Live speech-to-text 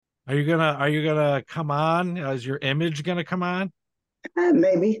Are you gonna come on? Is your image gonna come on?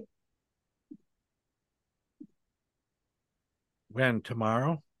 Maybe When,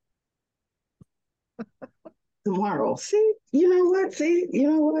 tomorrow? tomorrow. See, you know what? See, you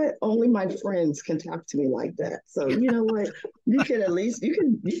know what? Only my friends can talk to me like that. So you know what? You can at least you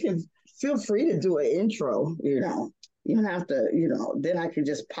can feel free to do an intro. You don't have to. Then I can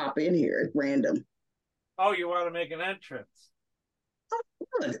just pop in here at random. Oh, you want to make an entrance?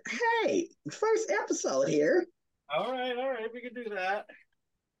 Good. Hey, first episode here. All right, we can do that.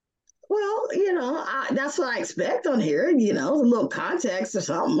 Well, that's what I expect on here. A little context or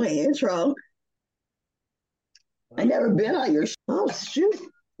something, an intro. I never been on your show. Oh, shoot.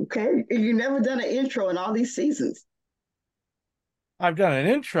 Okay. You never done an intro in all these seasons. I've done an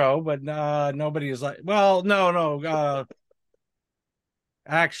intro, but nobody is like, well, no.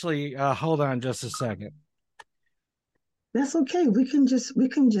 Actually, hold on just a second. That's okay. We can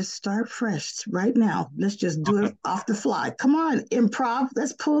just start fresh right now. Let's just do Okay. it off the fly. Come on, improv.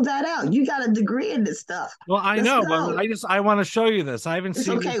 Let's pull that out. You got a degree in this stuff. Well, I Let's know, but go. I want to show you this. I haven't It's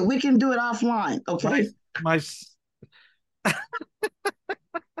seen this. okay. We can do it offline. My Okay. my.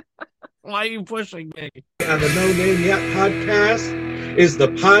 Why are you pushing me? On the No Name Yet podcast is the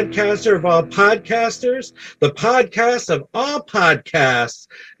podcaster of all podcasters, the podcast of all podcasts,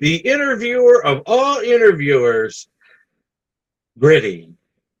 the interviewer of all interviewers, Gritty.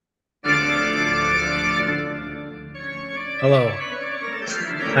 Hello.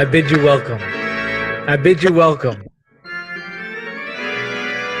 I bid you welcome. I bid you welcome.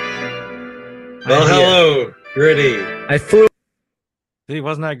 Well, hello, Gritty. I flew. See,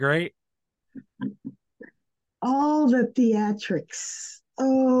 wasn't that great? All the theatrics.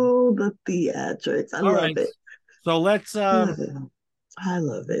 Oh, the theatrics. I All love right. it. So let's I love it. I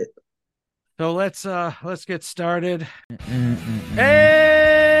love it. let's get started.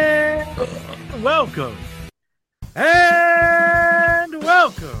 And welcome. And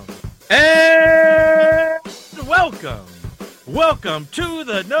welcome. And welcome. Welcome to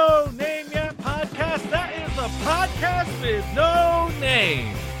the No Name Yet podcast. That is the podcast with no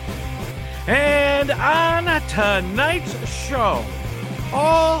name. And on tonight's show,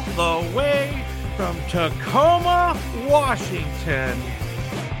 all the way from Tacoma, Washington,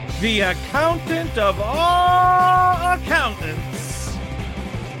 the accountant of all accountants,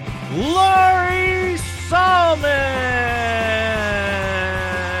 Lorri Salmon.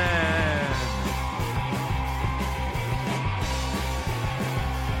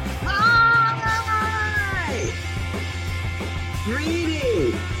 Hi!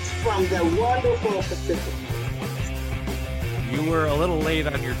 Greetings from the wonderful Pacific. You were a little late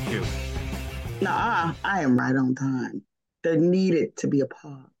on your cue. Nah, I am right on time. There needed to be a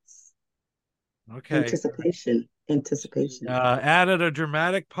pause. Okay. Anticipation. Added a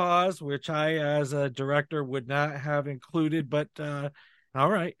dramatic pause, which I, as a director, would not have included, but all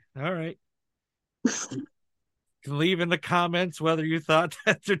right. Leave in the comments whether you thought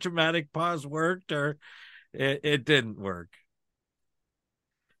that the dramatic pause worked or it didn't work.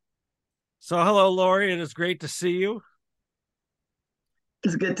 So, hello, Lorri. It is great to see you.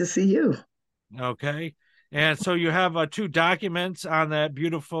 It's good to see you. Okay. And so you have two documents on that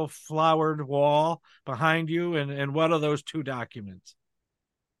beautiful flowered wall behind you. And what are those two documents?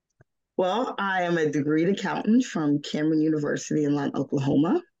 Well, I am a degreed accountant from Cameron University in Lund,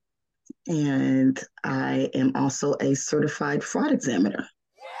 Oklahoma. And I am also a certified fraud examiner.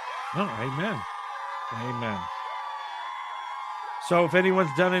 Oh, amen. So if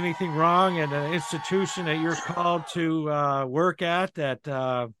anyone's done anything wrong at an institution that you're called to work at,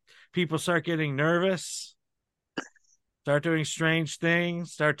 that people start getting nervous, start doing strange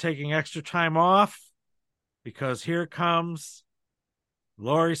things, start taking extra time off, because here comes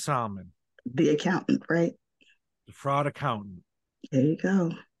Lorri Salmon, The accountant, right? the fraud accountant. There you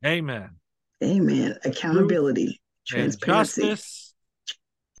go. Amen. Amen. Accountability, And transparency. justice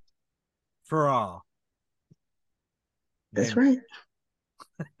for all. That's Amen.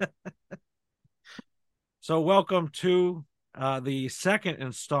 right. So welcome to the second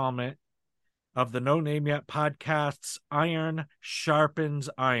installment of the No Name Yet podcast's Iron Sharpens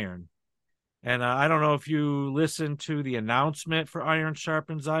Iron. And I don't know if you listened to the announcement for Iron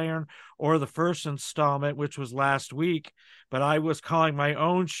Sharpens Iron or the first installment, which was last week, but I was calling my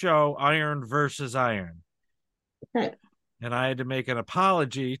own show Iron versus Iron. Right. And I had to make an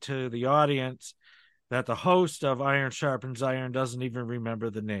apology to the audience that the host of Iron Sharpens Iron doesn't even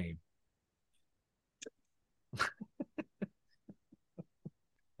remember the name.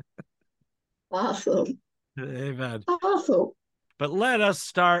 Awesome. Amen. Awesome. But let us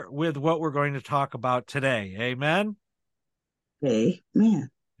start with what we're going to talk about today. Amen? Amen.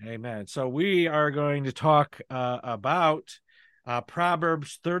 Amen. So we are going to talk about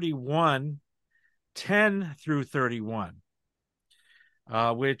Proverbs 31, 10 through 31,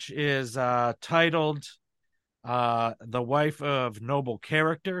 which is titled The Wife of Noble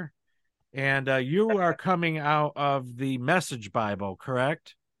Character. And you are coming out of the Message Bible,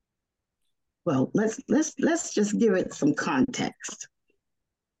 correct? Well, let's just give it some context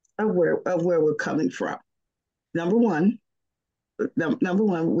of where we're coming from. Number one,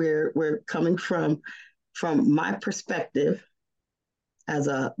 we're coming from my perspective as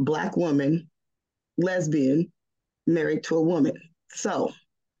a Black woman, lesbian, married to a woman. So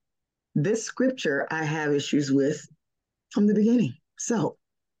this scripture I have issues with from the beginning. So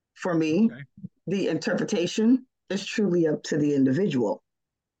for me, okay, the interpretation is truly up to the individual.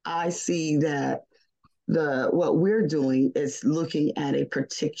 I see that what we're doing is looking at a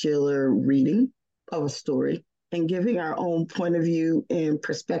particular reading of a story and giving our own point of view and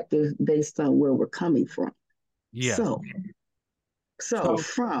perspective based on where we're coming from. Yeah. So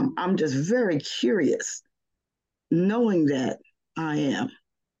I'm just very curious, knowing that I am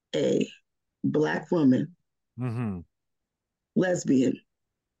a Black woman, lesbian,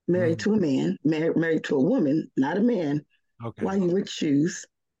 married to a man, married to a woman, not a man, okay, why you would choose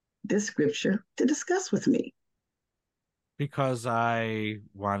this scripture to discuss with me? Because I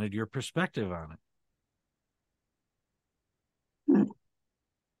wanted your perspective on it.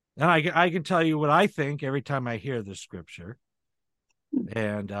 And I can tell you what I think every time I hear this scripture.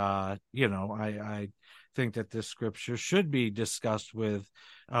 And, I think that this scripture should be discussed with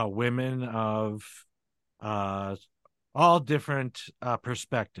women of all different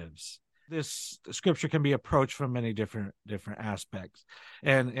perspectives. This scripture can be approached from many different aspects.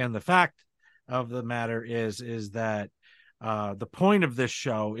 And the fact of the matter is that the point of this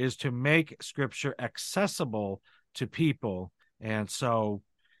show is to make scripture accessible to people. And so,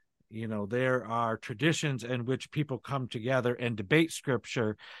 there are traditions in which people come together and debate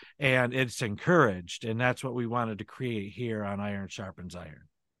scripture, and it's encouraged. And that's what we wanted to create here on Iron Sharpens Iron.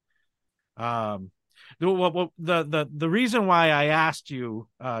 The reason why I asked you,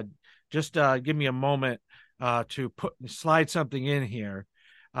 just give me a moment to slide something in here,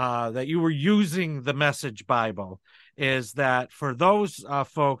 that you were using the Message Bible, is that for those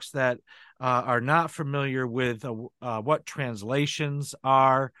folks that are not familiar with what translations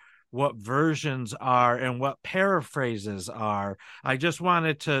are, what versions are, and what paraphrases are, I just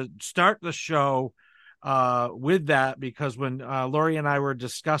wanted to start the show with that, because when Lorri and I were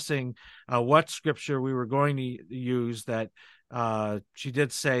discussing what scripture we were going to use, that she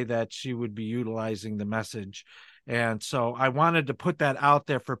did say that she would be utilizing the Message. And so I wanted to put that out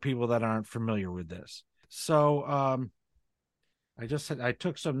there for people that aren't familiar with this. So I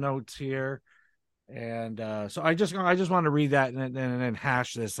took some notes here. And so I just want to read that and then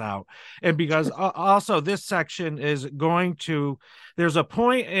hash this out. And because also this section is going to, there's a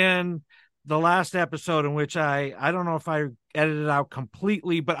point in the last episode in which I don't know if I edited it out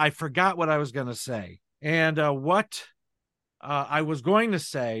completely, but I forgot what I was going to say. And what I was going to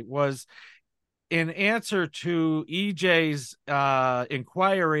say was, in answer to EJ's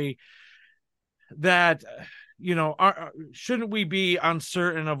inquiry, that shouldn't we be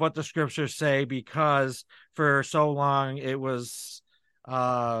uncertain of what the scriptures say, because for so long it was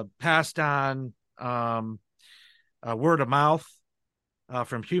passed on word of mouth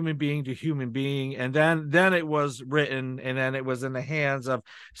from human being to human being, and then it was written, and then it was in the hands of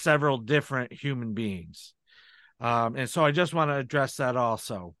several different human beings. And so I just want to address that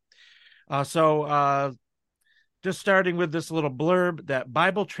also. Just starting with this little blurb, that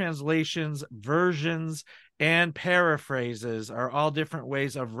Bible translations, versions, and paraphrases are all different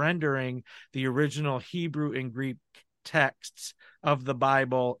ways of rendering the original Hebrew and Greek texts of the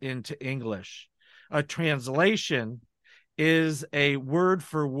Bible into English. A translation is a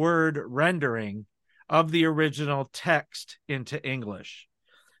word-for-word rendering of the original text into English.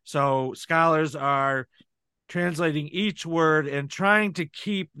 So scholars are translating each word and trying to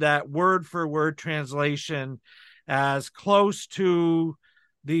keep that word-for-word translation as close to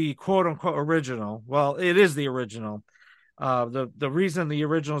the quote-unquote original. Well, it is the original. The reason the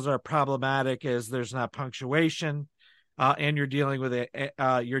originals are problematic is there's not punctuation, and you're dealing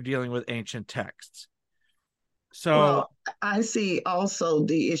with ancient texts. So, well, I see also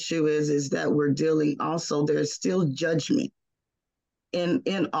the issue is that we're dealing also, there's still judgment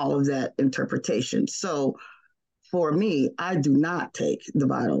in all of that interpretation. So for me, I do not take the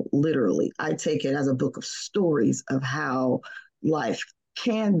Bible literally. I take it as a book of stories of how life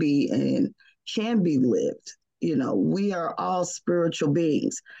can be and can be lived. We are all spiritual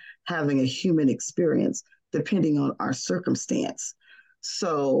beings having a human experience depending on our circumstance.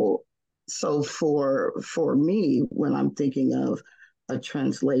 So for me, when I'm thinking of a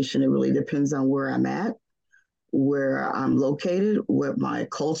translation, it really depends on where I'm at, where I'm located, what my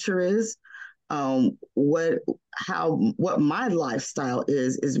culture is, what my lifestyle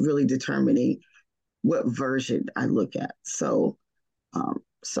is really determining what version I look at. So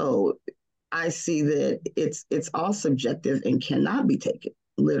I see that it's all subjective and cannot be taken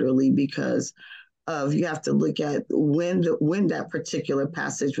literally because of you have to look at when that particular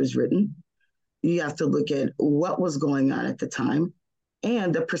passage was written. You have to look at what was going on at the time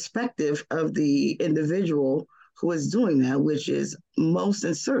and the perspective of the individual who is doing that, which is most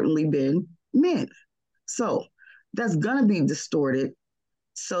and certainly been men. So that's going to be distorted.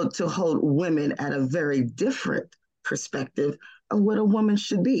 So to hold women at a very different perspective of what a woman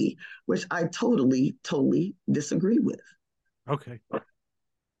should be, which I totally disagree with. Okay.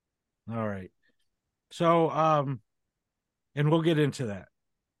 All right. So, and we'll get into that.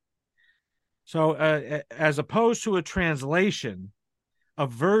 So, as opposed to a translation, a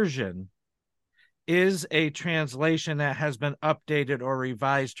version is a translation that has been updated or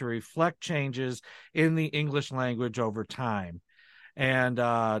revised to reflect changes in the English language over time. And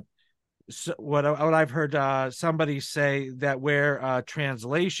so what I've heard somebody say that where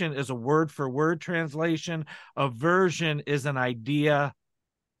translation is a word for word translation, a version is an idea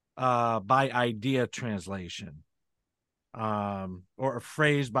by idea translation, or a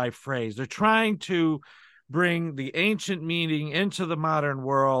phrase by phrase. They're trying to bring the ancient meaning into the modern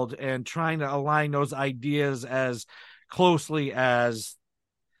world and trying to align those ideas as closely as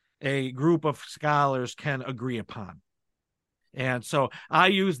a group of scholars can agree upon. And so I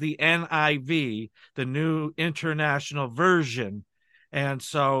use the NIV, the New International Version. And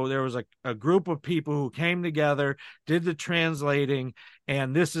so there was a group of people who came together, did the translating,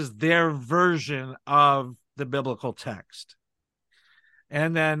 and this is their version of the biblical text.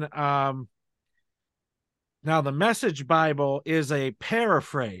 And then now the Message Bible is a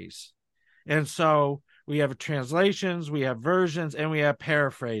paraphrase. And so we have translations, we have versions, and we have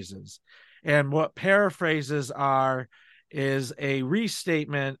paraphrases. And what paraphrases are is a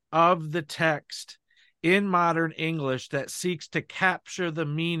restatement of the text in modern English that seeks to capture the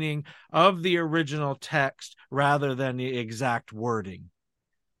meaning of the original text rather than the exact wording.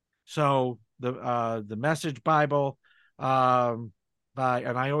 So the Message Bible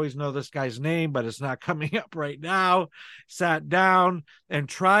and I always know this guy's name, but it's not coming up right now, sat down and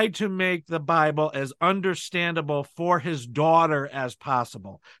tried to make the Bible as understandable for his daughter as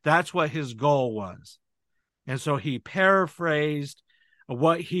possible. That's what his goal was. And so he paraphrased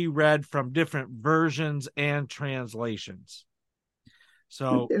what he read from different versions and translations.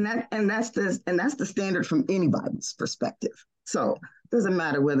 So that's the standard from anybody's perspective. So it doesn't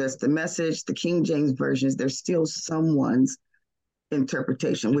matter whether it's the Message, the King James versions, there's still someone's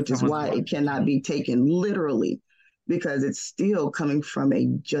interpretation, which is why it cannot be taken literally, because it's still coming from a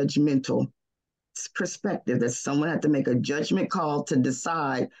judgmental perspective that someone had to make a judgment call to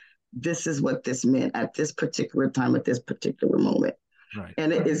decide this is what this meant at this particular time, at this particular moment. Right.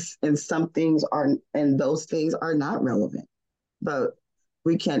 And it is, and some things are, and those things are not relevant, but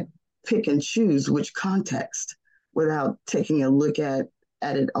we can't pick and choose which context without taking a look at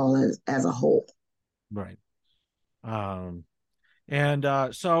it all as a whole. Right. And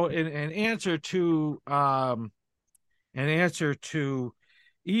so in answer to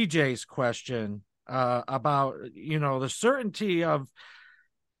EJ's question about the certainty of,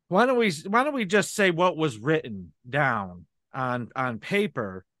 why don't we just say what was written down on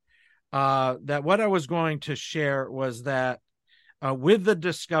paper, that what I was going to share was that with the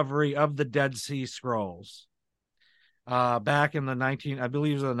discovery of the Dead Sea Scrolls back in the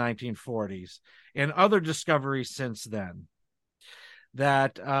 1940s, and other discoveries since then,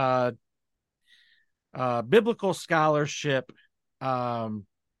 that biblical scholarship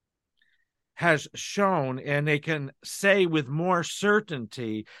has shown, and they can say with more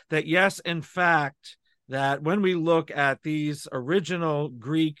certainty that yes, in fact, that when we look at these original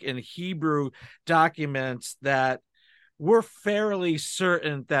Greek and Hebrew documents, that we're fairly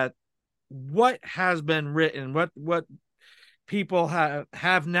certain that what has been written, what people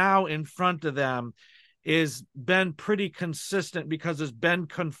have now in front of them, is been pretty consistent because it's been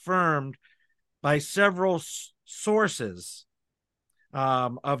confirmed by several sources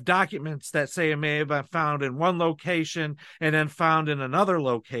of documents that say it may have been found in one location and then found in another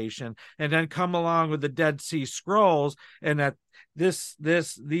location, and then come along with the Dead Sea Scrolls, and that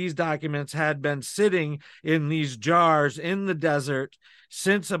these documents had been sitting in these jars in the desert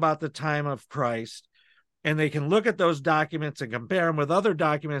since about the time of Christ. And they can look at those documents and compare them with other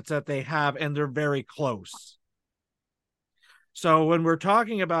documents that they have, and they're very close. So when we're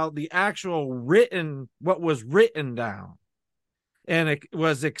talking about the actual written, what was written down, and it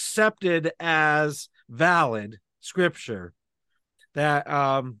was accepted as valid scripture, that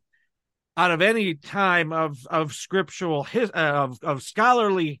out of any time of scriptural of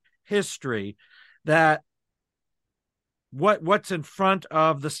scholarly history, that what's in front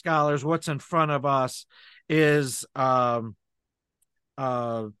of the scholars, what's in front of us, is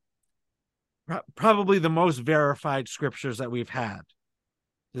probably the most verified scriptures that we've had.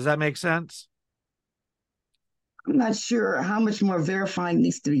 Does that make sense? I'm not sure how much more verifying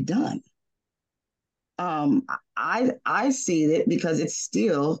needs to be done. I see it because it's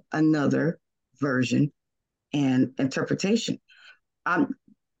still another version and interpretation.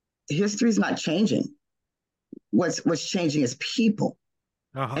 History's not changing. What's changing is people,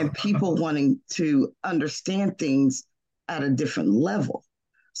 and people wanting to understand things at a different level.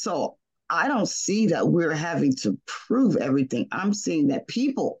 So I don't see that we're having to prove everything. I'm seeing that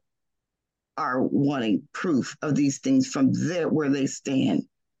people are wanting proof of these things from where they stand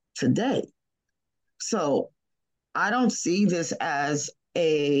today. So I don't see this as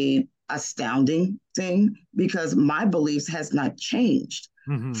a astounding thing, because my beliefs has not changed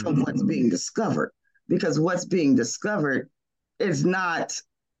from what's being discovered, because what's being discovered is not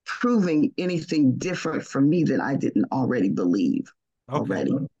proving anything different for me that I didn't already believe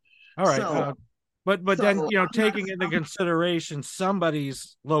already. All right. So, but then, taking into consideration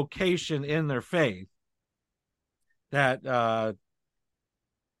somebody's location in their faith, that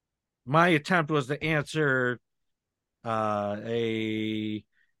my attempt was to answer a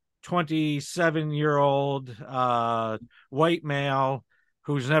 27-year-old white male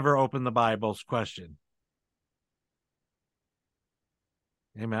who's never opened the Bible's question.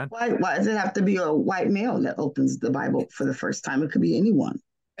 Amen. Why does it have to be a white male that opens the Bible for the first time? It could be anyone.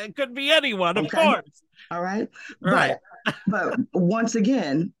 It could be anyone, of course. All right. Right. But once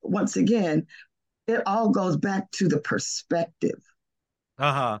again, it all goes back to the perspective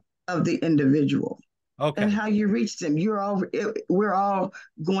of the individual. Okay. And how you reach them. We're all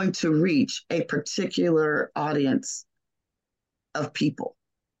going to reach a particular audience of people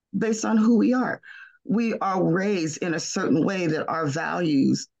based on who we are. We are raised in a certain way that our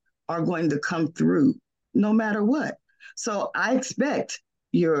values are going to come through no matter what. So I expect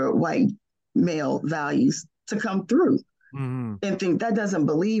your white male values to come through. And think that doesn't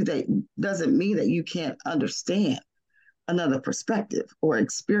mean that you can't understand another perspective or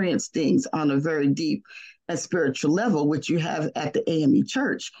experience things on a very deep and spiritual level, which you have at the AME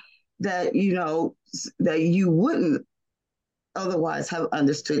church, that that you wouldn't otherwise have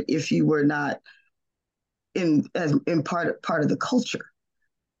understood if you were not in part of the culture,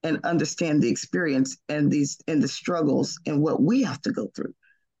 and understand the experience and the struggles and what we have to go through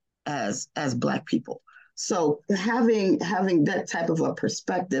as Black people. So having that type of a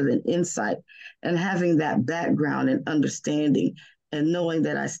perspective and insight, and having that background and understanding, and knowing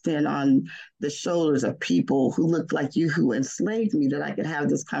that I stand on the shoulders of people who look like you, who enslaved me, that I could have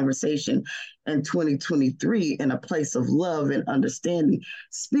this conversation in 2023 in a place of love and understanding,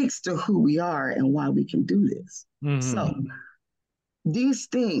 speaks to who we are and why we can do this. So these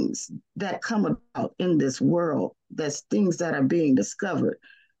things that come about in this world, that's things that are being discovered,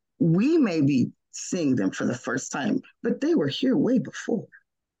 we may be seeing them for the first time, but they were here way before.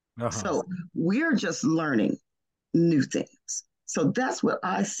 So we're just learning new things. So that's what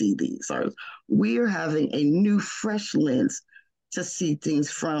I see these are. We're having a new, fresh lens to see things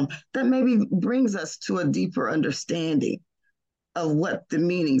from, that maybe brings us to a deeper understanding of what the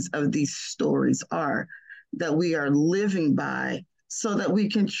meanings of these stories are, that we are living by, so that we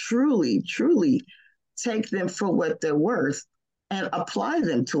can truly, truly take them for what they're worth and apply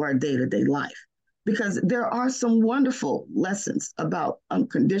them to our day-to-day life. Because there are some wonderful lessons about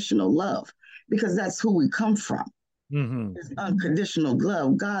unconditional love, because that's who we come from. It's unconditional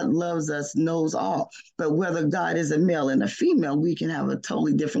love. God loves us, knows all. But whether God is a male and a female, we can have a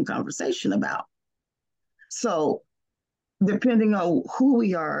totally different conversation about. So depending on who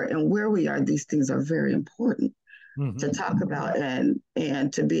we are and where we are, these things are very important to talk about, and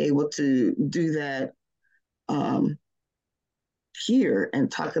to be able to do that here, and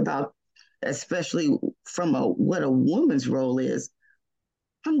talk about, especially from what a woman's role is.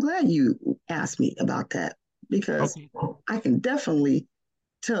 I'm glad you asked me about that, because I can definitely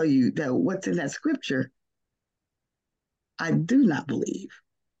tell you that what's in that scripture, I do not believe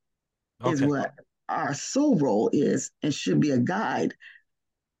is what our sole role is, and should be a guide.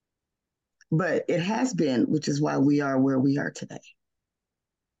 But it has been, which is why we are where we are today.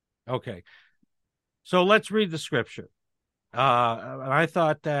 Okay. So let's read the scripture. I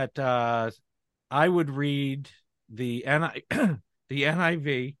thought that I would read the the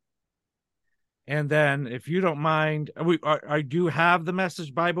NIV, and then if you don't mind, do you have the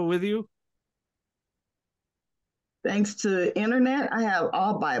Message Bible with you? Thanks to internet, I have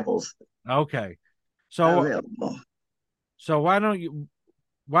all Bibles Okay, available. so why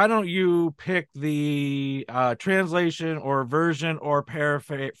don't you pick the translation or version or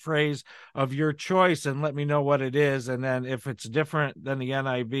paraphrase of your choice and let me know what it is, and then if it's different than the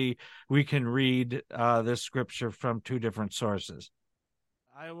NIV, we can read this scripture from two different sources.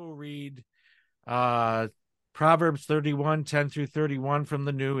 I will read Proverbs 31:10-31 from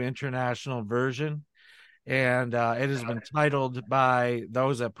the New International Version, and it has been titled by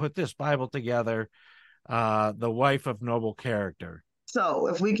those that put this Bible together, The Wife of Noble Character. So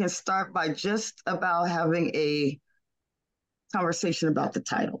if we can start by just about having a conversation about the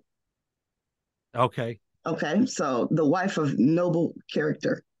title. Okay. Okay, so the wife of noble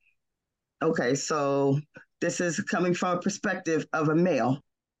character. Okay, so this is coming from a perspective of a male.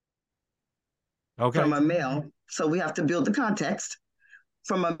 Okay. From a male. So we have to build the context.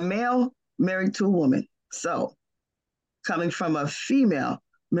 From a male married to a woman. So coming from a female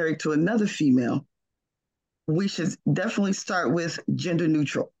married to another female, we should definitely start with gender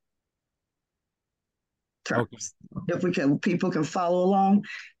neutral terms. Okay. If we can, people can follow along,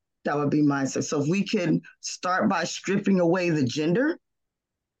 that would be my answer. So if we can start by stripping away the gender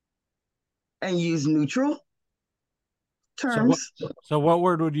and use neutral terms. So what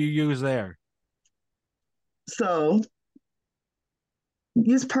word would you use there? So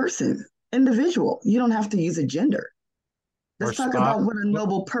use person, individual. You don't have to use a gender. Let's talk about what a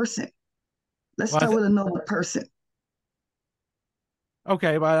noble person. Let's start with a noble person.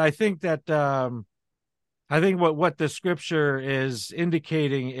 Okay, but I think that what the scripture is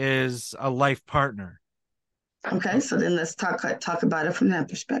indicating is a life partner. Okay, so then let's talk about it from that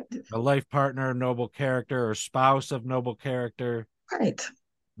perspective. A life partner, noble character, or spouse of noble character. Right.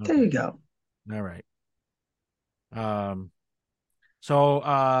 Okay. There you go. All right. So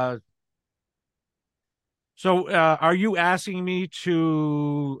are you asking me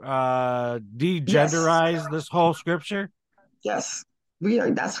to degenderize this whole scripture? Yes, we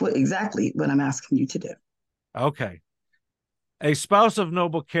are. That's exactly what I'm asking you to do. Okay. A spouse of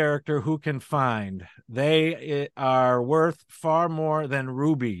noble character who can find? They are worth far more than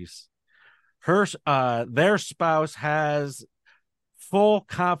rubies. Their spouse has full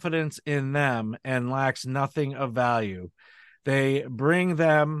confidence in them and lacks nothing of value. They bring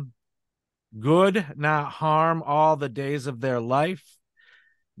them good, not harm, all the days of their life.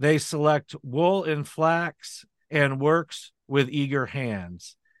 They select wool and flax and works with eager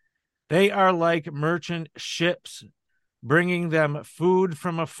hands. They are like merchant ships, bringing them food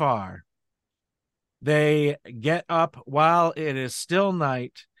from afar. They get up while it is still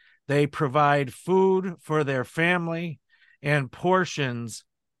night. They provide food for their family and portions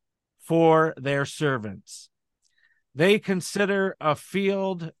for their servants. They consider a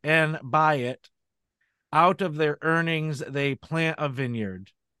field and buy it. Out of their earnings, they plant a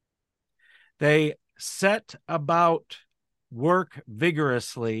vineyard. They set about work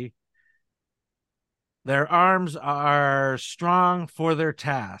vigorously. Their arms are strong for their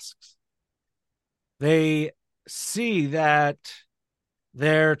tasks. They see that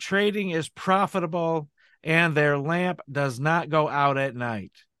their trading is profitable and their lamp does not go out at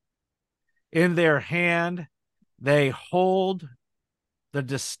night. In their hand, they hold the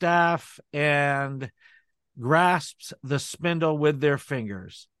distaff and grasps the spindle with their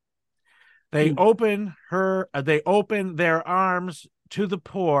fingers. They open their arms to the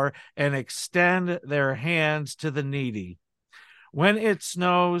poor and extend their hands to the needy. When it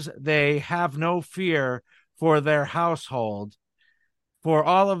snows, they have no fear for their household, for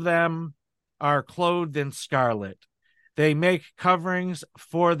all of them are clothed in scarlet. They make coverings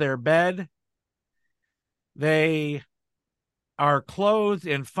for their bed. They are clothed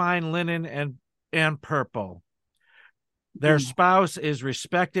in fine linen and purple. Their spouse is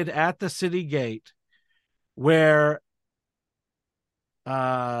respected at the city gate, where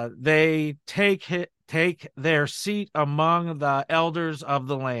they take their seat among the elders of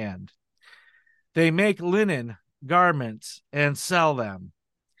the land. They make linen garments and sell them,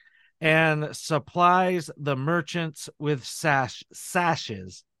 and supplies the merchants with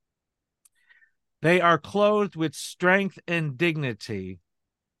sashes. They are clothed with strength and dignity.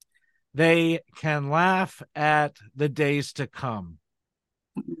 They can laugh at the days to come.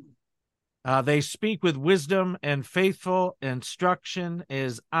 They speak with wisdom, and faithful instruction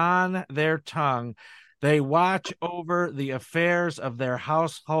is on their tongue. They watch over the affairs of their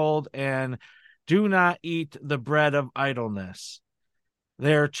household and do not eat the bread of idleness.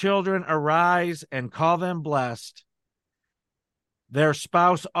 Their children arise and call them blessed, their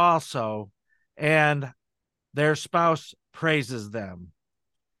spouse also, and their spouse praises them.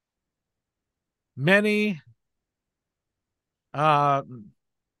 Many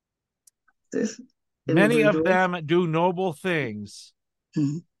many of them do noble things,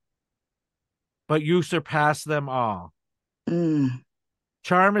 but you surpass them all.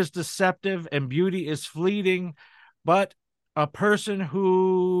 Charm is deceptive and beauty is fleeting, but a person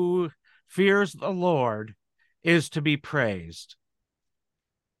who fears the Lord is to be praised.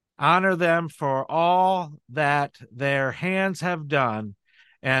 Honor them for all that their hands have done,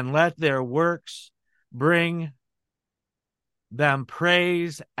 and let their works bring them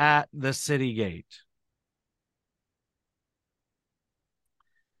praise at the city gate.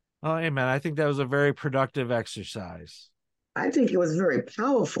 Oh, amen. I think that was a very productive exercise. I think it was very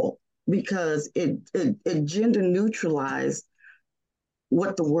powerful because it gender neutralized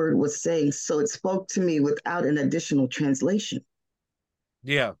what the word was saying. So it spoke to me without an additional translation.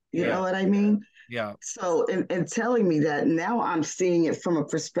 Yeah. You know what I mean? Yeah. So in telling me that, now I'm seeing it from a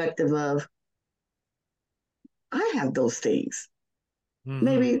perspective of, I have those things.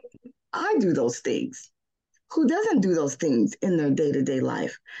 Maybe I do those things. Who doesn't do those things in their day-to-day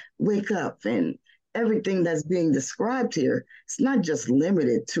life? Wake up, and everything that's being described here, it's not just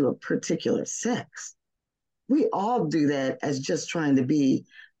limited to a particular sex. We all do that as just trying to be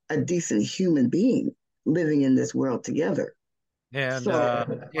a decent human being living in this world together. And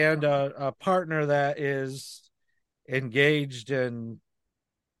a partner that is engaged in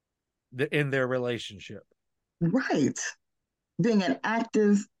their relationship. Right. Being an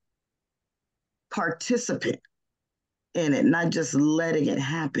active participant in it, not just letting it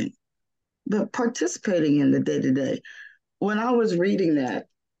happen, but participating in the day-to-day. When I was reading that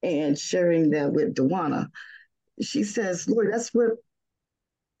and sharing that with Dewana, she says, Lord, that's what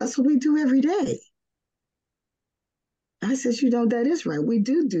we do every day. I said, that is right. We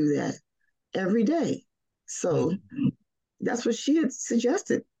do that every day. So that's what she had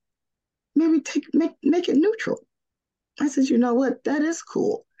suggested. Maybe make it neutral. I said, you know what? That is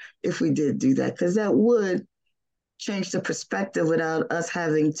cool if we did do that, because that would change the perspective without us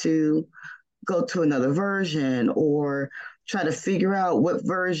having to go to another version or try to figure out what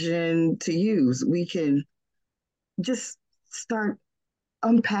version to use. We can just start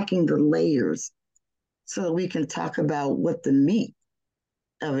unpacking the layers so we can talk about what the meat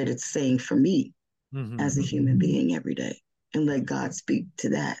of it is saying for me as a human being every day, and let God speak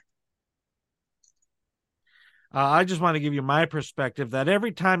to that. I just want to give you my perspective that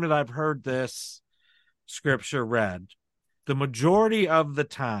every time that I've heard this scripture read, the majority of the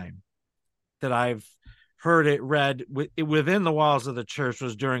time that I've heard it read within the walls of the church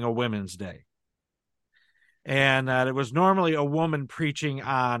was during a Women's Day. And it was normally a woman preaching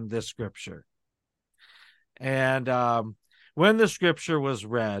on this scripture. And when the scripture was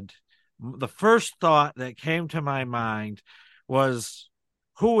read, the first thought that came to my mind was,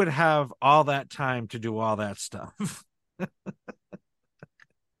 who would have all that time to do all that stuff?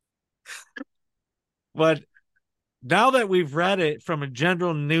 But now that we've read it from a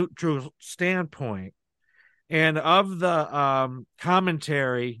gender neutral standpoint, and of the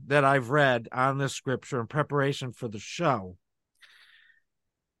commentary that I've read on this scripture in preparation for the show,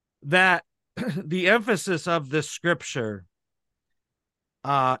 that the emphasis of this scripture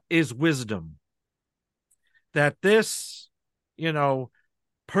is wisdom. That this,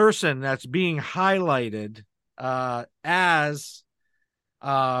 person that's being highlighted as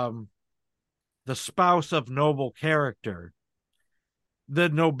the spouse of noble character, the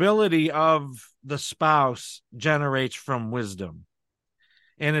nobility of the spouse generates from wisdom.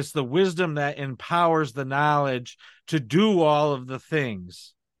 And it's the wisdom that empowers the knowledge to do all of the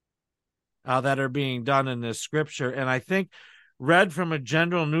things that are being done in this scripture. And I think, read from a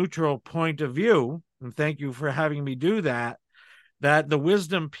gender neutral point of view, and thank you for having me do that, that the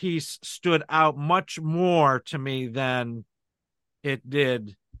wisdom piece stood out much more to me than it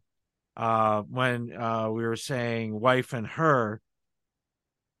did when we were saying wife and her.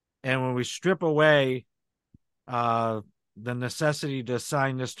 And when we strip away the necessity to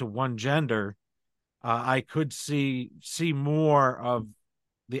assign this to one gender, I could see more of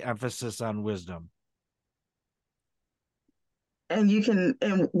the emphasis on wisdom.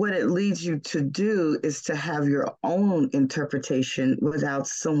 And what it leads you to do is to have your own interpretation without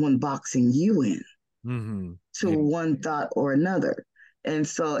someone boxing you in to one thought or another. And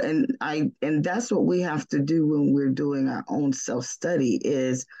so, and that's what we have to do when we're doing our own self-study,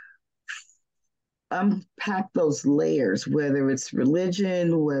 is unpack those layers, whether it's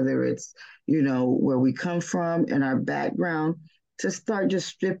religion, whether it's, where we come from and our background, to start just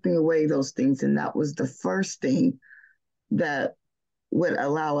stripping away those things. And that was the first thing that would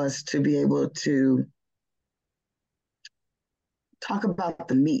allow us to be able to talk about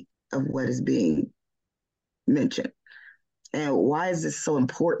the meat of what is being mentioned. And why is this so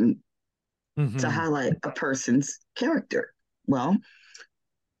important to highlight a person's character? Well,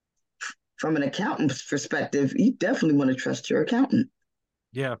 from an accountant's perspective, you definitely want to trust your accountant.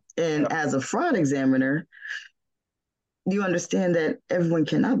 Yeah. And as a fraud examiner, you understand that everyone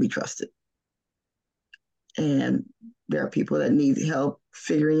cannot be trusted. And there are people that need help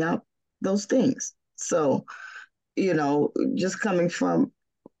figuring out those things. So, just coming from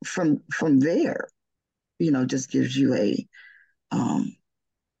there, just gives you a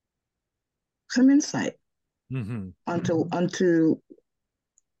some insight onto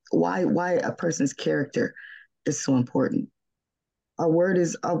why a person's character is so important. Our word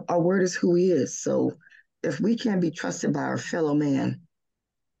is who he is. So if we can't be trusted by our fellow man,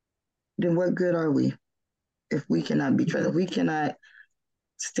 then what good are we? If we cannot be trusted, if we cannot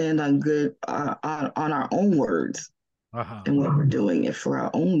stand on good on our own words and what we're doing, and for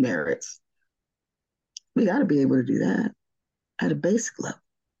our own merits, we got to be able to do that at a basic level.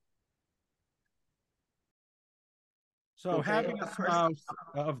 So having a spouse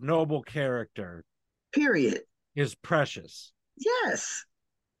of noble character, period, is precious. Yes.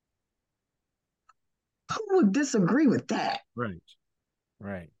 Who would disagree with that?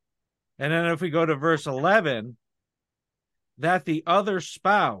 Right. And then if we go to verse 11, that the other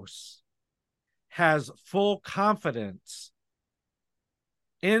spouse has full confidence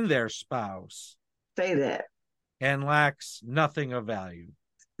in their spouse. Say that. And lacks nothing of value.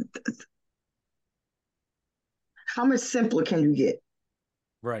 How much simpler can you get?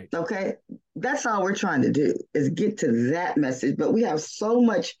 Right. Okay. That's all we're trying to do, is get to that message. But we have so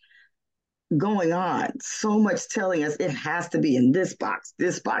much going on, so much telling us it has to be in this box.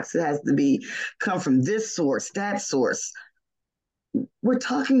 This box, it has to come from this source, that source. We're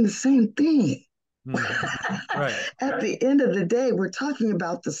talking the same thing. Right. At the end of the day, we're talking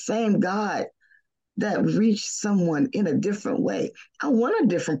about the same God that reached someone in a different way. I want a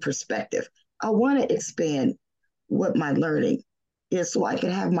different perspective. I want to expand what my learning is so I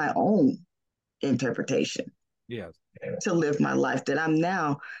can have my own interpretation. Yes. To live my life, that I'm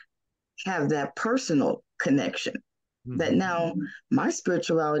now have that personal connection, that now my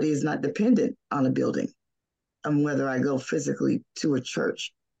spirituality is not dependent on a building, on whether I go physically to a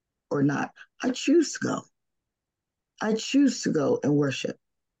church or not. I choose to go. I choose to go and worship,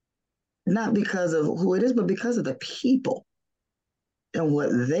 not because of who it is, but because of the people and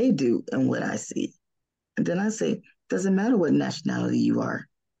what they do and what I see. And then I say, doesn't matter what nationality you are.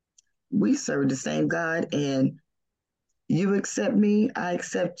 We serve the same God, and you accept me, I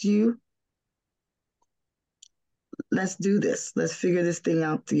accept you. Let's do this. Let's figure this thing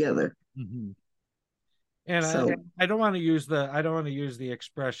out together. And so, I don't want to use the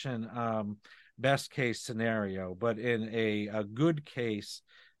expression best case scenario, but in a good case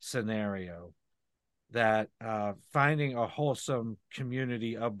scenario, that finding a wholesome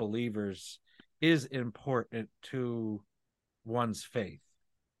community of believers is important to one's faith.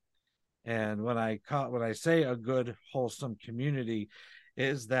 And when I say a good, wholesome community,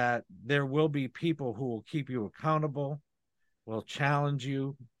 is that there will be people who will keep you accountable, will challenge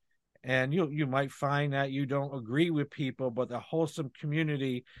you, and you might find that you don't agree with people, but the wholesome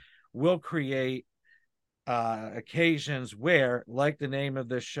community will create occasions where, like the name of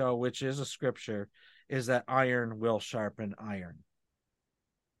this show, which is a scripture, is that iron will sharpen iron.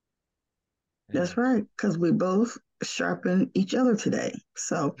 That's right, because we both sharpen each other today.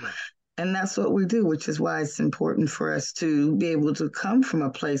 So, and that's what we do, which is why it's important for us to be able to come from a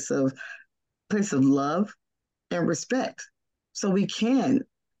place of love and respect, so we can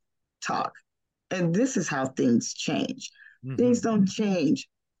talk. And this is how things change. Things don't change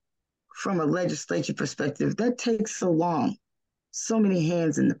from a legislature perspective. That takes so long, so many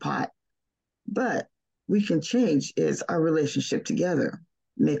hands in the pot. But we can change is our relationship together,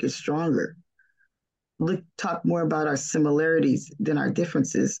 make it stronger. Talk more about our similarities than our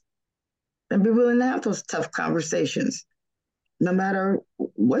differences, and be willing to have those tough conversations, no matter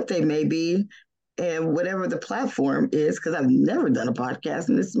what they may be and whatever the platform is, because I've never done a podcast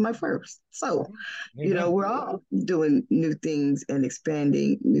and this is my first. So, we're all doing new things and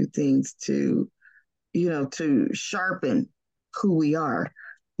expanding new things to sharpen who we are,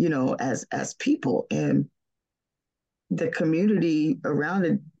 as people. And the community around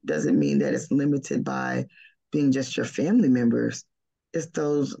it doesn't mean that it's limited by being just your family members. It's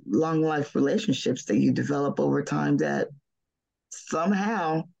those long life relationships that you develop over time that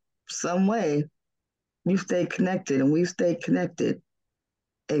somehow, some way, You stayed connected, and we've stayed connected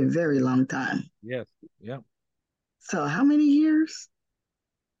a very long time. Yes. Yeah. So how many years?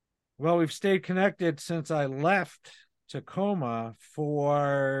 Well, we've stayed connected since I left Tacoma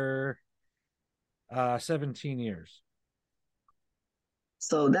for 17 years.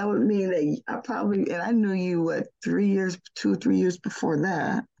 So that would mean that and I knew you, 2 or 3 years before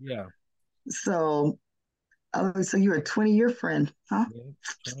that. Yeah. So, so you're a 20-year friend, huh?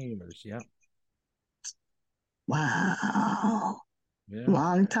 Yeah, 20 years. Yeah. Wow. Yeah.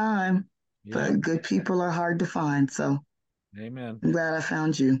 Long time. Yeah. But good people are hard to find. So Amen. I'm glad I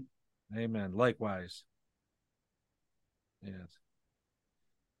found you. Amen. Likewise. Yes.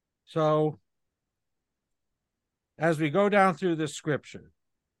 So, as we go down through this scripture,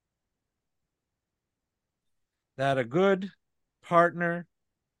 that a good partner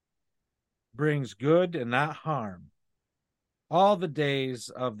brings good and not harm all the days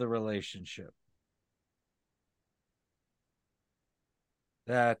of the relationship.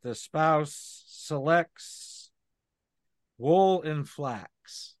 That the spouse selects wool and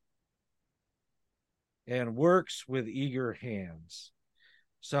flax and works with eager hands.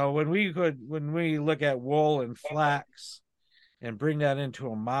 So when we look at wool and flax and bring that into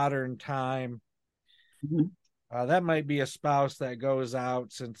a modern time, that might be a spouse that goes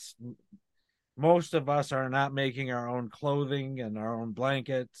out, since most of us are not making our own clothing and our own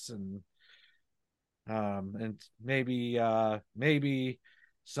blankets, and maybe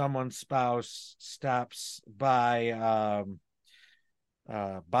someone's spouse stops by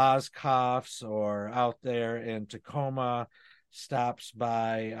Boscov's, or out there in Tacoma stops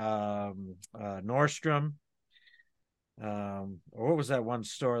by Nordstrom. Or what was that one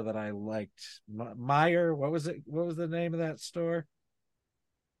store that I liked? Meyer. What was it? What was the name of that store?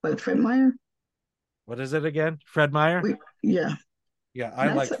 Like Fred Meyer? What is it again? Fred Meyer? Yeah. Yeah,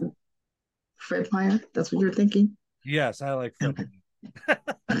 I like Fred Meyer. That's what you're thinking? Yes, I like Fred Meyer.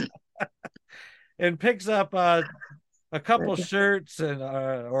 And picks up a couple shirts and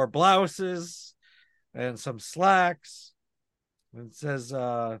or blouses and some slacks, and says,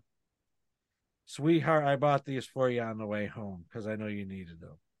 "Sweetheart, I bought these for you on the way home because I know you needed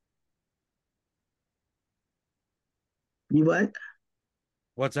them." You what?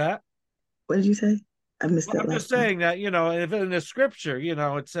 What's that? What did you say? I missed that. I'm just saying that, if in the scripture,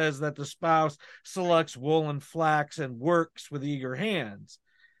 it says that the spouse selects wool and flax and works with eager hands.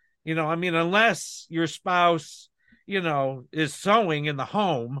 Unless your spouse, is sewing in the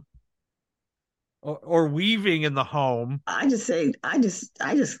home or weaving in the home. I just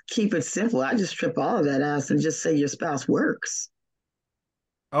keep it simple. I just strip all of that out and just say your spouse works.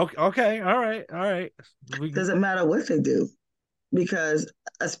 Okay. All right. Doesn't matter what they do, because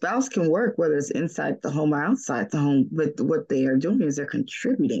a spouse can work whether it's inside the home or outside the home, but what they are doing is they're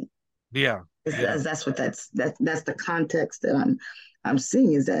contributing. Yeah. That's the context that I'm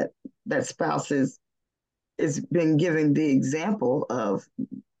seeing, is that spouse is been given the example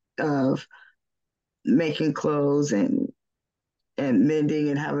of making clothes and mending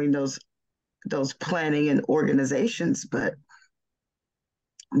and having those planning and organizations, but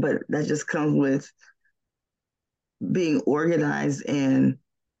that just comes with being organized and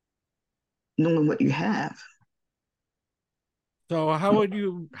knowing what you have. So how would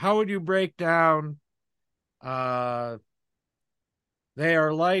you break down they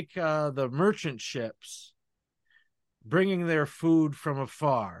are like the merchant ships bringing their food from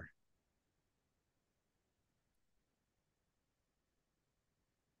afar?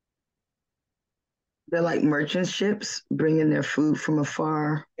 They're like merchant ships bringing their food from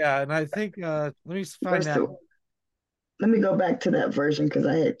afar. Yeah, and I think let me find that. Let me go back to that version because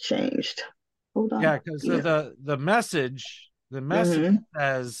I had changed. Hold on. Yeah, because the message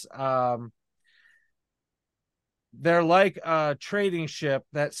says they're like a trading ship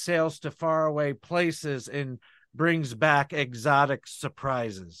that sails to faraway places and brings back exotic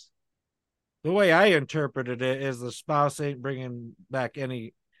surprises. The way I interpreted it is the spouse ain't bringing back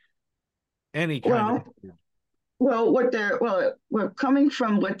any kind of food. Well, coming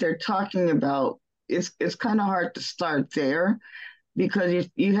from what they're talking about, it's kind of hard to start there, because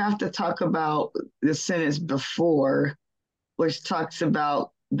you have to talk about the sentence before, which talks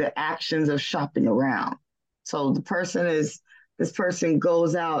about the actions of shopping around. So this person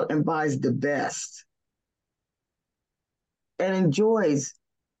goes out and buys the best and enjoys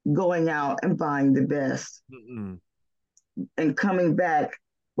going out and buying the best and coming back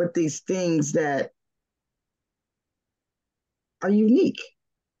with these things that are unique.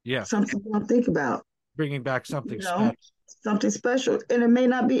 Yeah. Something you don't think about. Bringing back something special. Something special. And it may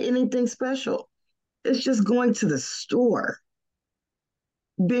not be anything special. It's just going to the store,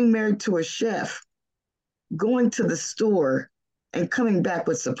 being married to a chef, going to the store and coming back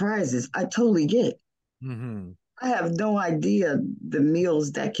with surprises, I totally get. Mm-hmm. I have no idea the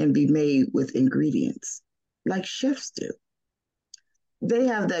meals that can be made with ingredients like chefs do. They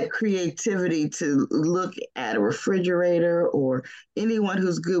have that creativity to look at a refrigerator, or anyone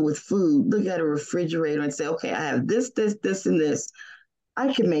who's good with food, look at a refrigerator and say, okay, I have this, and this.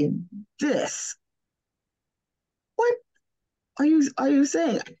 I can make this. What are you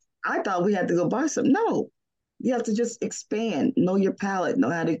saying? I thought we had to go buy some. No, you have to just expand, know your palate,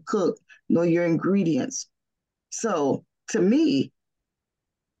 know how to cook, know your ingredients. So to me,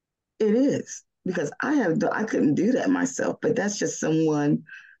 it is, because I couldn't do that myself, but that's just someone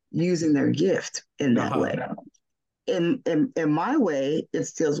using their gift in that way. In my way,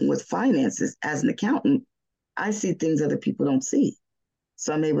 it's dealing with finances. As an accountant, I see things other people don't see.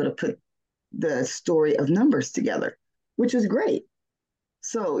 So I'm able to put the story of numbers together, which is great.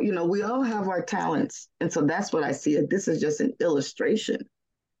 So, we all have our talents. And so that's what I see. This is just an illustration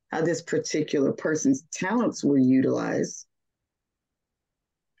how this particular person's talents were utilized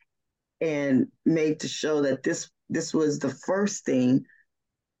and made to show that this was the first thing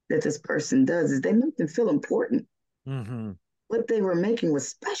that this person does, is they make them feel important. Mm-hmm. What they were making was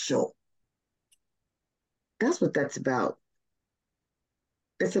special. That's what that's about.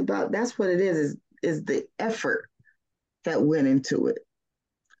 That's what it is the effort that went into it.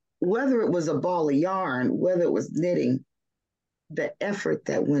 Whether it was a ball of yarn, whether it was knitting, the effort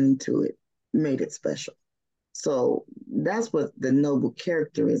that went into it made it special. So that's what the noble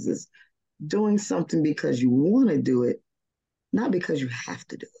character is doing something because you want to do it, not because you have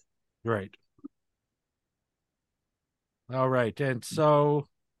to do it. Right. All right. And so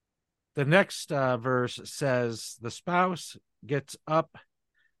the next verse says, the spouse gets up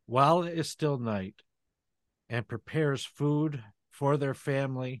while it is still night and prepares food for their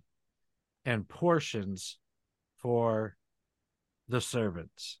family and portions for the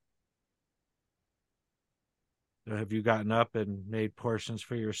servants. Have you gotten up and made portions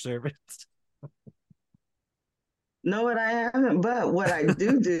for your servants? No, what I haven't, but what I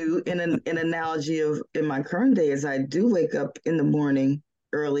do in an analogy of in my current day is I do wake up in the morning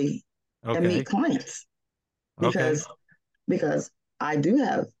early and meet clients because I do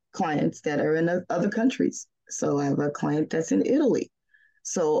have clients that are in other countries. So I have a client that's in Italy.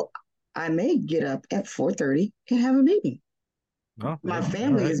 So I may get up at 4:30 and have a meeting. My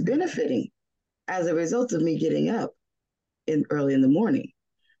family is benefiting as a result of me getting up early in the morning.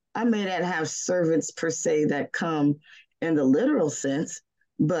 I may not have servants per se that come in the literal sense,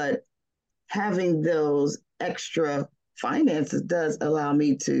 but having those extra finances does allow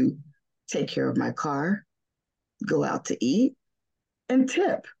me to take care of my car, go out to eat, and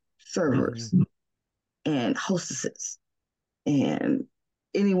tip servers and hostesses and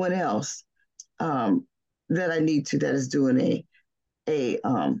anyone else that I need to, that is doing a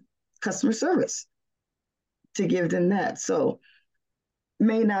customer service, to give them that. So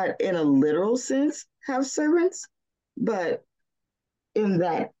may not in a literal sense have servants, but in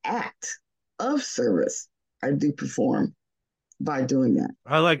that act of service, I do perform by doing that.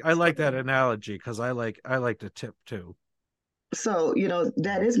 I like that analogy because I like to tip too. So,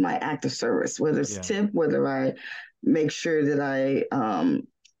 that is my act of service, whether it's tip, whether I make sure that I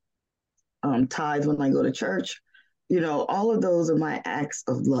tithe when I go to church, all of those are my acts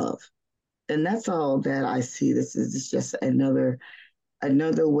of love. And that's all that I see. This is just another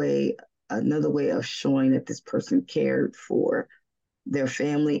way of showing that this person cared for their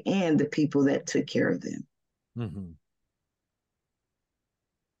family and the people that took care of them. Mm-hmm.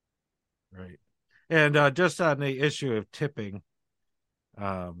 Right. And just on the issue of tipping,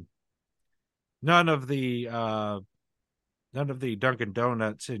 none of the Dunkin'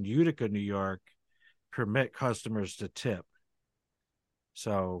 Donuts in Utica, New York, permit customers to tip.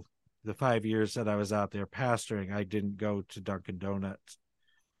 So the 5 years that I was out there pastoring, I didn't go to Dunkin' Donuts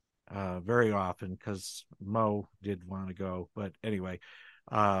very often because Mo did want to go. But anyway,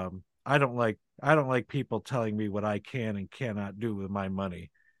 I don't like people telling me what I can and cannot do with my money.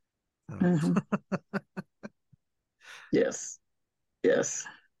 Mm-hmm. Yes.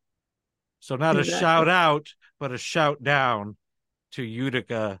 So not a shout out, but a shout down to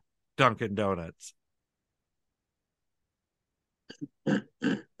Utica Dunkin' Donuts.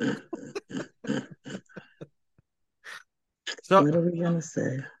 So what are we gonna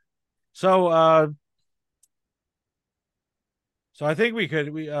say? So I think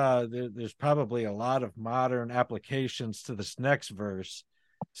there's probably a lot of modern applications to this next verse,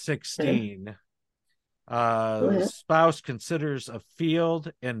 16. The spouse considers a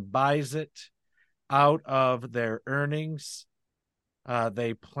field and buys it out of their earnings.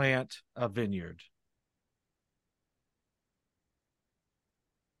 They plant a vineyard.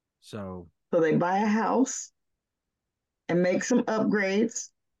 So they buy a house and make some upgrades,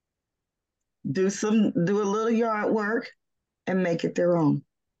 do a little yard work, and make it their own.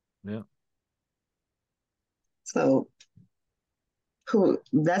 yeah. So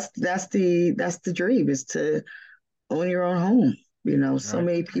that's the dream, is to own your own home. So Right.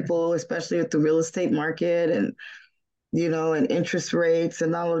 many people, especially with the real estate market and and interest rates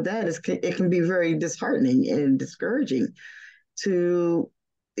and all of that, it can be very disheartening and discouraging to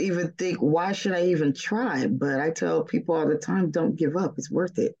even think, why should I even try? But I tell people all the time, don't give up. It's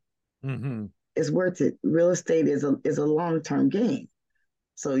worth it. Mm-hmm. It's worth it. Real estate is a long-term game.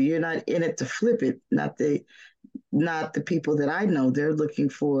 So you're not in it to flip it. Not the people that I know. They're looking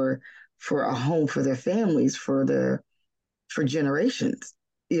for a home for their families, for generations.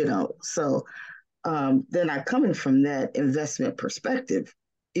 So they're not coming from that investment perspective,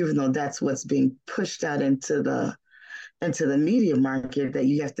 even though that's what's being pushed out into the media market, that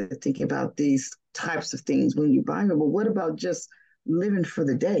you have to think about these types of things when you buy them. But what about just living for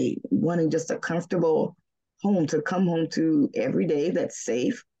the day, wanting just a comfortable home to come home to every day that's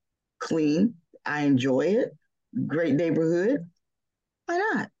safe, clean, I enjoy it, great neighborhood? Why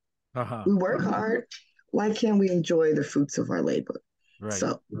not? Uh-huh. We work hard. Why can't we enjoy the fruits of our labor? Right.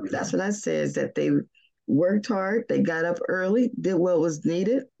 So that's what I say, is that they worked hard, they got up early, did what was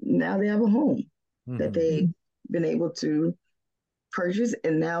needed. Now they have a home that they've been able to purchase,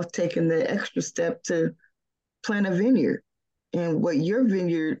 and now taking the extra step to plant a vineyard. And what your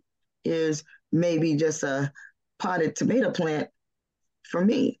vineyard is, maybe just a potted tomato plant for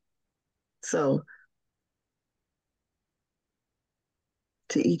me. So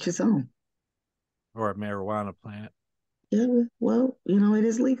to each his own. Or a marijuana plant. Yeah, well, it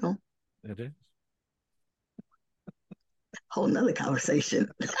is legal. It is. Whole nother conversation.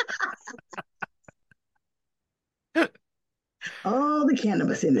 Oh, the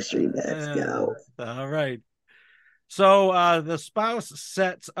cannabis industry. Let's go. All right. So the spouse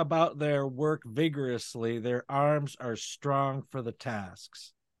sets about their work vigorously. Their arms are strong for the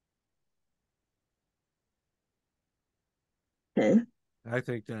tasks. Okay. I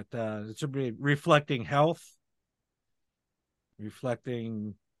think that it should be reflecting health,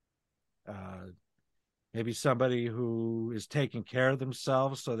 reflecting maybe somebody who is taking care of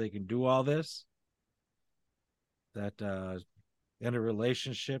themselves so they can do all this. That in a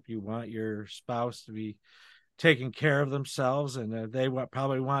relationship, you want your spouse to be taking care of themselves, and they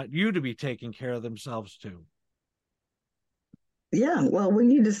probably want you to be taking care of themselves too. Yeah. Well, when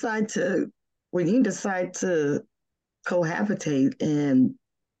you decide to cohabitate and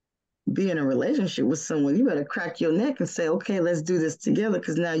be in a relationship with someone, you better crack your neck and say, okay, let's do this together,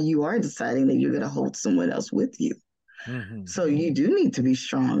 because now you are deciding that you're going to hold someone else with you. Mm-hmm. So you do need to be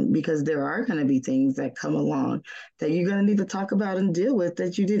strong, because there are going to be things that come along that you're going to need to talk about and deal with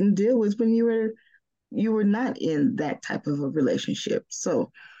that you didn't deal with when you were not in that type of a relationship.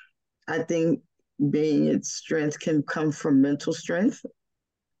 So I think being its strength can come from mental strength,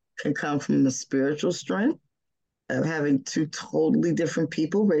 can come from the spiritual strength of having two totally different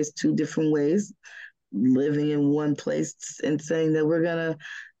people raised two different ways, living in one place and saying that we're going to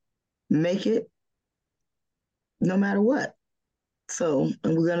make it no matter what. So,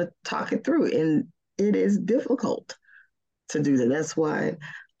 and we're going to talk it through. And it is difficult to do that. That's why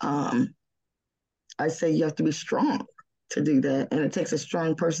I say you have to be strong to do that. And it takes a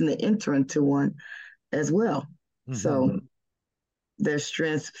strong person to enter into one as well. Mm-hmm. So there's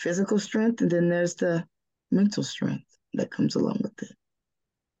strength, physical strength, and then there's the mental strength that comes along with it.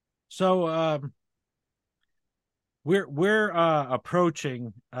 So we're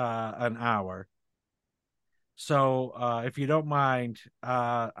approaching an hour. So if you don't mind,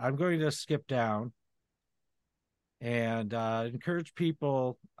 I'm going to skip down and encourage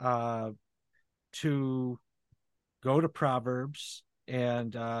people to go to Proverbs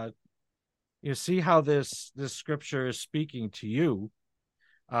and see how this scripture is speaking to you.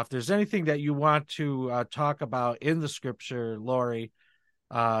 If there's anything that you want to talk about in the scripture, Lorri,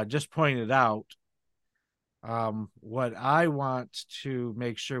 just point it out. What I want to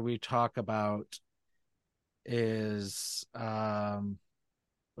make sure we talk about is, I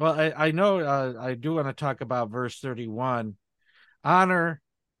know I do want to talk about verse 31. Honor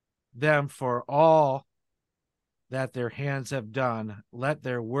them for all that their hands have done. Let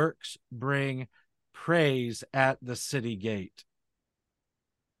their works bring praise at the city gate.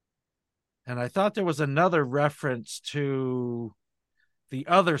 And I thought there was another reference to the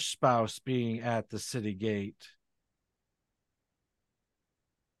other spouse being at the city gate.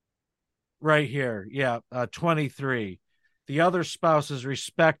 Right here. Yeah, 23. The other spouse is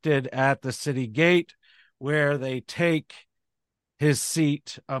respected at the city gate, where they take his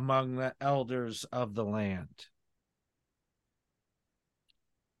seat among the elders of the land.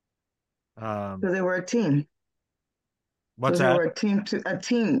 So they were a team. What's so that? They were a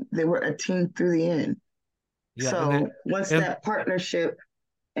team. They were a team through the end. Yeah. So once that partnership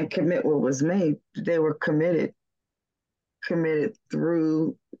and commitment was made, they were committed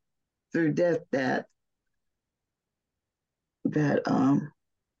through death.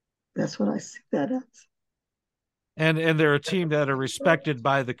 That's what I see that as. And they're a team that are respected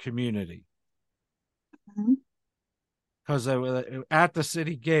by the community. Because at the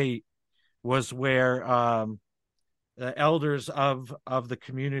city gate was where the elders of the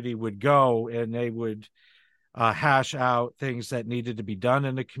community would go, and they would hash out things that needed to be done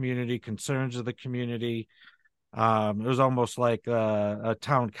in the community, concerns of the community. It was almost like a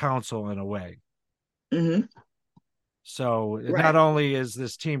town council in a way. Mm-hmm. So not only is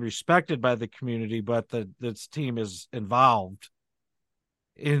this team respected by the community, but this team is involved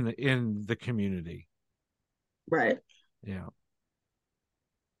in the community. Right. Yeah.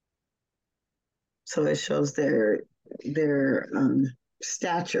 So it shows their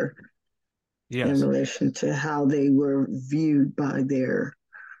stature Yes. in relation to how they were viewed by their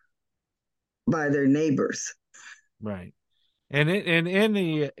neighbors. Right. And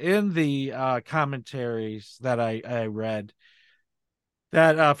in the commentaries that I read,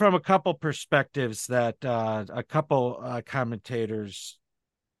 that from a couple perspectives, that a couple commentators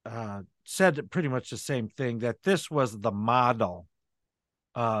said pretty much the same thing, that this was a model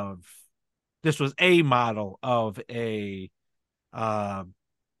of a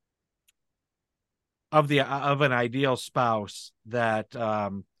of an ideal spouse that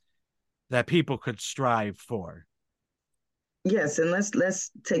people could strive for. Yes, and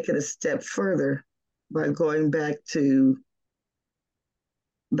let's take it a step further by going back to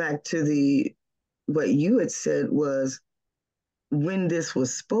the what you had said was when this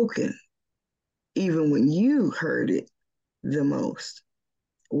was spoken, even when you heard it the most,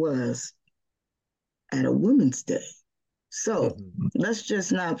 was at a Women's Day. So let's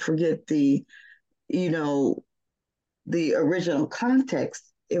just not forget the original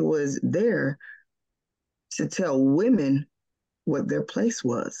context. It was there to tell women what their place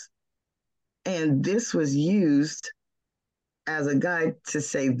was. And this was used as a guide to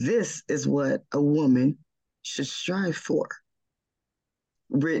say this is what a woman should strive for,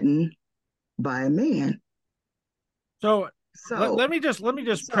 written by a man. So let me just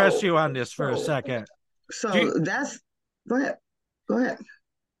press you on this for a second. Go ahead.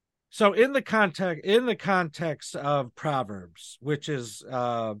 So in the context of Proverbs, which is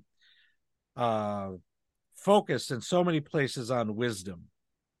focused in so many places on wisdom,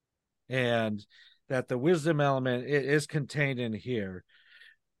 and that the wisdom element is contained in here,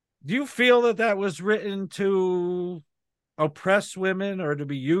 do you feel that was written to oppress women, or to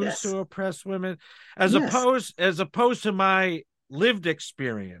be used to oppress women, as opposed to my lived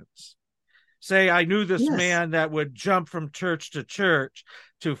experience? Say I knew this man that would jump from church to church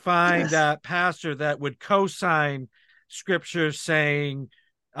to find that pastor that would co-sign scripture saying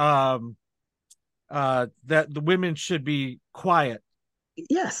that the women should be quiet.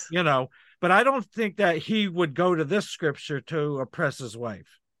 Yes. But I don't think that he would go to this scripture to oppress his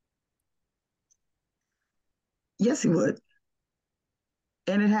wife. Yes, he would.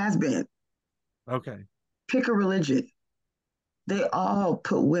 And it has been. Okay. Pick a religion. They all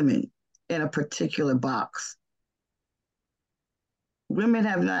put women in a particular box. Women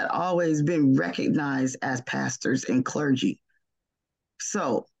have not always been recognized as pastors and clergy.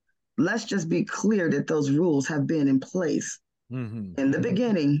 So let's just be clear that those rules have been in place in the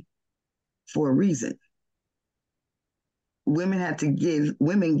beginning for a reason.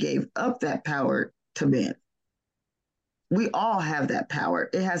 Women gave up that power to men. We all have that power.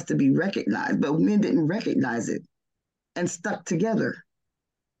 It has to be recognized, but men didn't recognize it and stuck together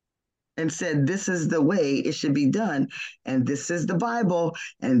and said, this is the way it should be done. And this is the Bible.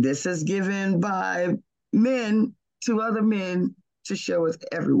 And this is given by men to other men to share with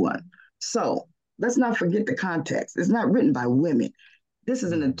everyone. So let's not forget the context. It's not written by women. This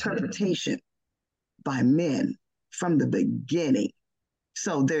is an interpretation by men from the beginning.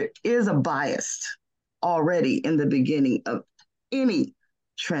 So there is a bias already in the beginning of any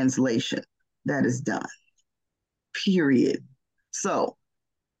translation that is done, period. So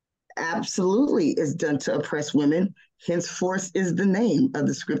absolutely is done to oppress women. Henceforth is the name of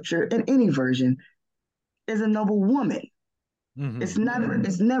the scripture in any version, is a noble woman. It's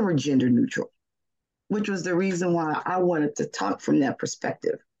never gender neutral, which was the reason why I wanted to talk from that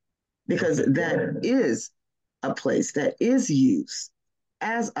perspective, because that is a place that is used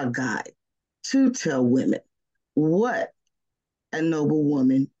as a guide to tell women what a noble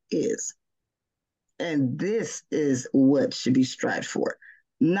woman is. And this is what should be strived for,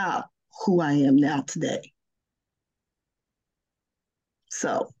 not who I am now today.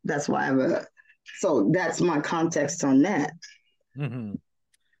 So that's why so that's my context on that. Mm-hmm.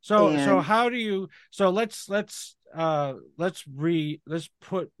 So how do you, so let's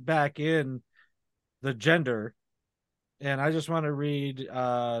put back in the gender, and I just want to read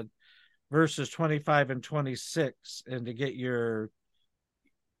verses 25 and 26 and to get your,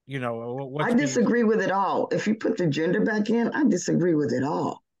 I disagree with it all. If you put the gender back in, I disagree with it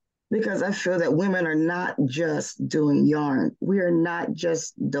all, because I feel that women are not just doing yarn. We are not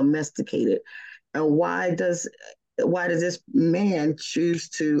just domesticated. And why does this man choose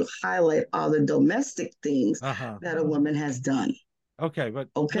to highlight all the domestic things that a woman has done? Okay, but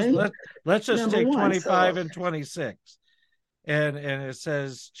let's just Number take 25 and 26. And it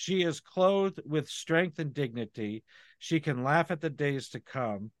says, she is clothed with strength and dignity. She can laugh at the days to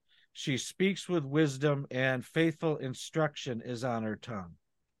come. She speaks with wisdom, and faithful instruction is on her tongue.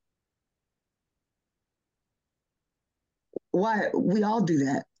 Why? We all do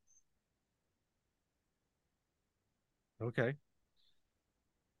that. Okay.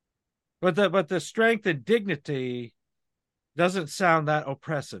 But the strength and dignity doesn't sound that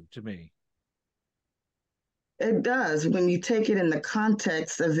oppressive to me. It does when you take it in the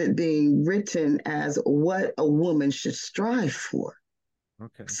context of it being written as what a woman should strive for.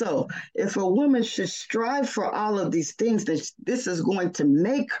 Okay. So if a woman should strive for all of these things, then this is going to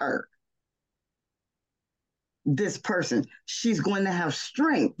make her this person. She's going to have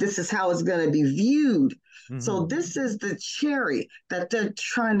strength. This is how it's going to be viewed. Mm-hmm. So this is the cherry that that's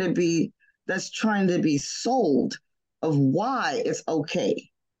trying to be sold of why it's okay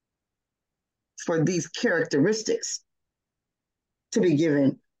for these characteristics to be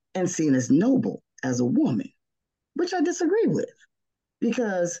given and seen as noble as a woman, which I disagree with,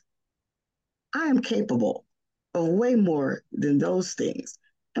 because I am capable of way more than those things,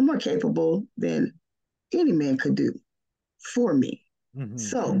 and more capable than any man could do for me. Mm-hmm.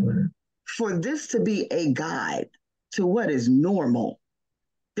 So for this to be a guide to what is normal,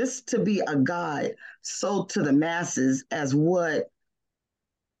 this to be a guide sold to the masses as what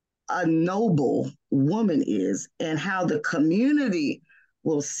a noble woman is, and how the community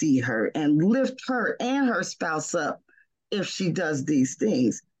will see her and lift her and her spouse up if she does these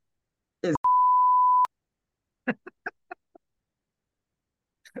things, is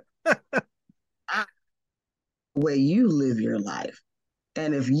the way you live your life.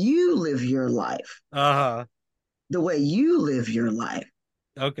 And if you live your life the way you live your life,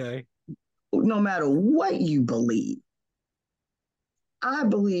 okay, no matter what you believe, I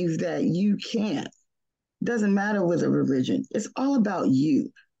believe that you can. Doesn't matter with a religion. It's all about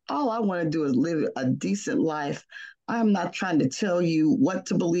you. All I want to do is live a decent life. I'm not trying to tell you what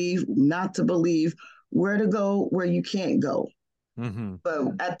to believe, not to believe, where to go, where you can't go. Mm-hmm.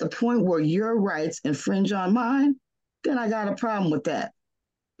 But at the point where your rights infringe on mine, then I got a problem with that.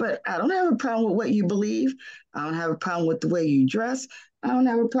 But I don't have a problem with what you believe. I don't have a problem with the way you dress. I don't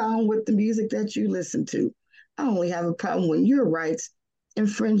have a problem with the music that you listen to. I only have a problem when your rights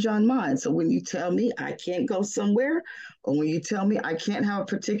infringe on mine. So when you tell me I can't go somewhere, or when you tell me I can't have a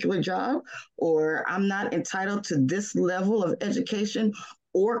particular job, or I'm not entitled to this level of education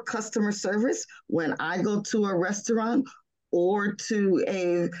or customer service when I go to a restaurant or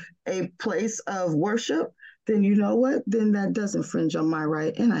to a place of worship, then you know what? Then that does infringe on my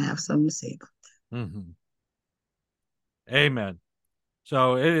right, and I have something to say about that. Mm-hmm. Amen.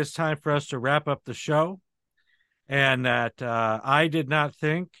 So it is time for us to wrap up the show. And that I did not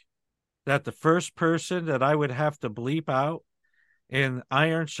think that the first person that I would have to bleep out in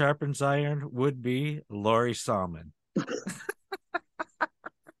Iron Sharpens Iron would be Lorri Salmon.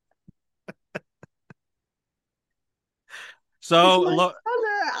 So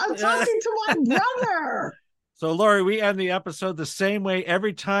I'm talking to my brother. So Lorri, we end the episode the same way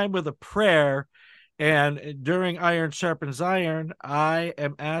every time, with a prayer. And during Iron Sharpens Iron, I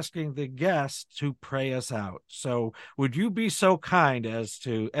am asking the guests to pray us out. So would you be so kind as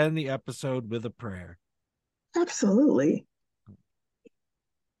to end the episode with a prayer? Absolutely.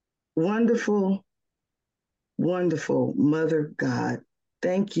 Wonderful, wonderful Mother God,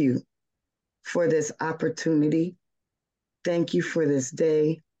 thank you for this opportunity. Thank you for this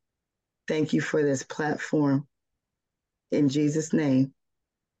day. Thank you for this platform. In Jesus' name,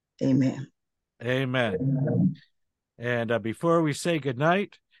 amen. Amen. And before we say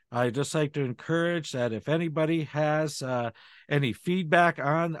goodnight, I'd just like to encourage that if anybody has any feedback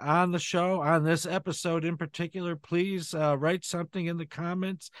on the show, on this episode in particular, please write something in the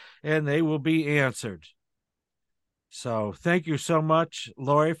comments and they will be answered. So thank you so much,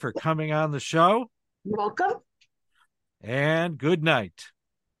 Lorri, for coming on the show. You're welcome. And good night.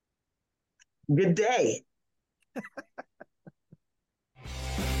 Good day.